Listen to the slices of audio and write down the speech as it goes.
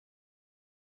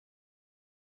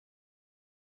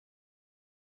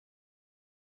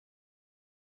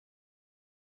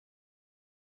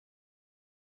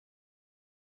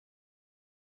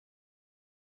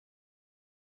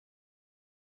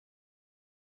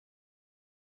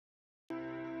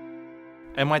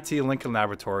MIT Lincoln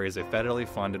Laboratory is a federally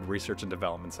funded research and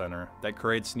development center that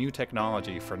creates new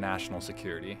technology for national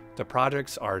security. The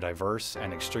projects are diverse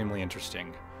and extremely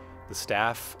interesting. The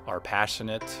staff are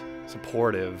passionate,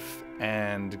 supportive,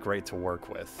 and great to work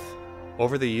with.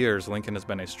 Over the years, Lincoln has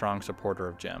been a strong supporter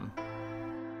of GEM.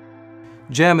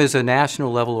 GEM is a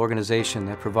national-level organization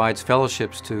that provides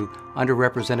fellowships to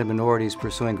underrepresented minorities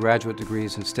pursuing graduate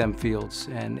degrees in STEM fields,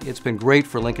 and it's been great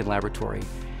for Lincoln Laboratory.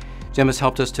 GEM has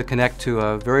helped us to connect to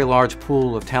a very large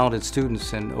pool of talented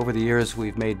students, and over the years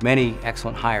we've made many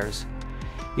excellent hires.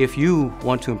 If you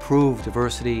want to improve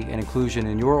diversity and inclusion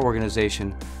in your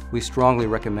organization, we strongly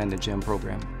recommend the GEM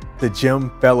program. The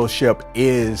GEM Fellowship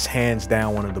is hands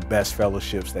down one of the best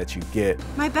fellowships that you get.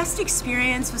 My best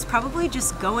experience was probably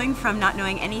just going from not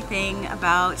knowing anything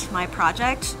about my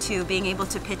project to being able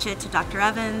to pitch it to Dr.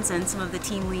 Evans and some of the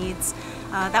team leads.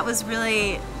 That was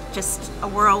really just a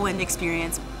whirlwind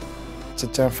experience. The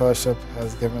GEM Fellowship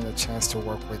has given a chance to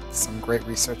work with some great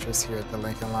researchers here at the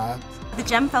Lincoln Lab. The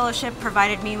GEM Fellowship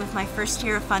provided me with my first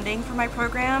year of funding for my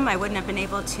program. I wouldn't have been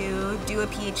able to do a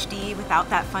PhD without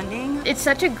that funding. It's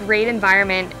such a great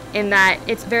environment in that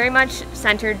it's very much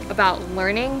centered about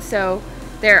learning. So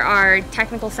there are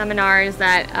technical seminars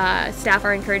that staff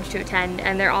are encouraged to attend,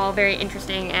 and they're all very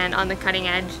interesting and on the cutting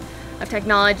edge of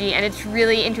technology, and it's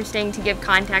really interesting to give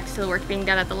context to the work being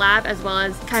done at the lab, as well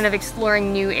as kind of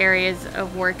exploring new areas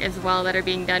of work as well that are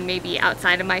being done maybe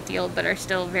outside of my field but are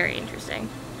still very interesting.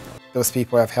 Those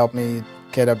people have helped me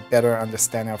get a better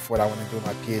understanding of what I want to do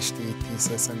my PhD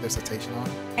thesis and dissertation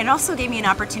on. It also gave me an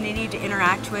opportunity to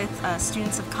interact with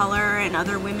students of color and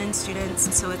other women students,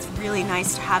 and so it's really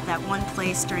nice to have that one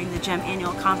place during the GEM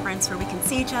annual conference where we can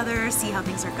see each other, see how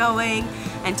things are going,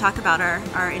 and talk about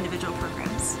our individual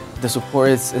programs. The support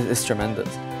is tremendous.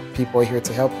 People are here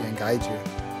to help you and guide you.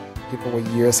 People with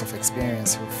years of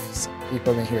experience,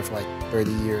 people have been here for like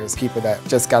 30 years. People that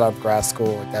just got out of grad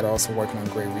school that are also working on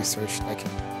great research that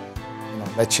can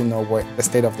let you know what the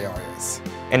state of the art is.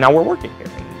 And now we're working here,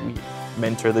 and we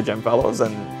mentor the GEM Fellows,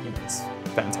 and it's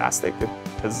fantastic. It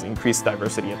has increased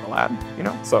diversity in the lab,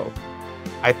 So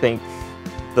I think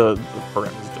the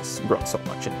program has just grown so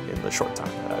much in the short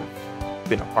time that I've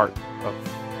been a part of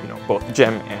both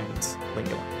GEM and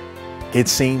Lincoln. It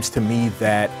seems to me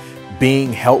that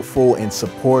being helpful and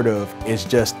supportive is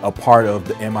just a part of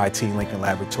the MIT Lincoln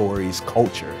Laboratory's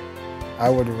culture. I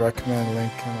would recommend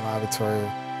Lincoln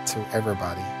Laboratory to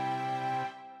everybody.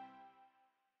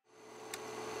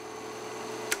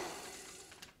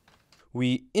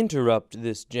 We interrupt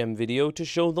this GEM video to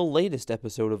show the latest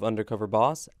episode of Undercover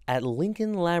Boss at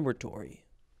Lincoln Laboratory.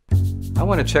 I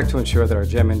want to check to ensure that our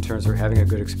GEM interns are having a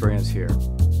good experience here.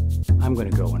 I'm going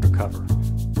to go undercover.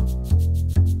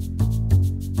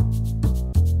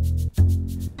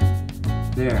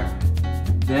 There.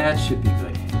 That should be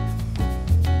good.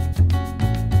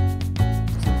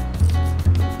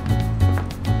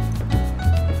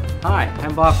 Hi,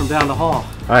 I'm Bob from down the hall.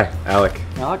 Hi, Alec.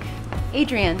 Alec?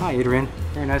 Adrian. Hi, Adrian.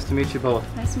 Very nice to meet you both.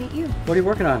 Nice to meet you. What are you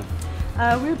working on?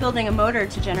 We're building a motor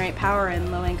to generate power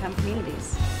in low-income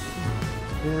communities.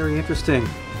 Very interesting.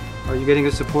 Are you getting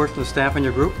good support from the staff in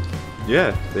your group?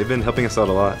 Yeah, they've been helping us out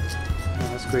a lot. Oh,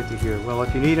 that's great to hear. Well,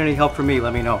 if you need any help from me,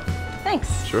 let me know.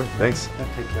 Thanks. Sure, thanks. Yeah,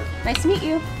 take care. Nice to meet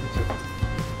you. You too.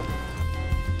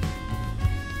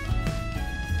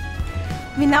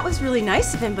 I mean, that was really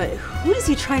nice of him, but who is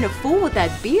he trying to fool with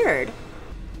that beard?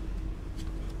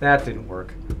 That didn't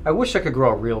work. I wish I could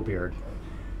grow a real beard.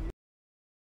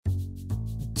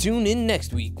 Tune in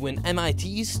next week when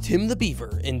MIT's Tim the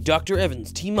Beaver and Dr.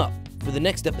 Evans team up for the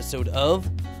next episode of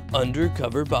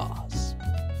Undercover Boss.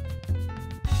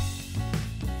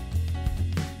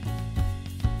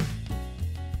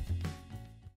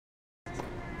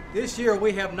 This year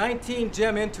we have 19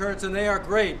 GEM interns and they are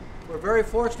great. We're very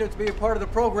fortunate to be a part of the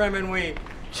program, and we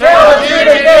challenge you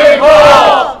to game more!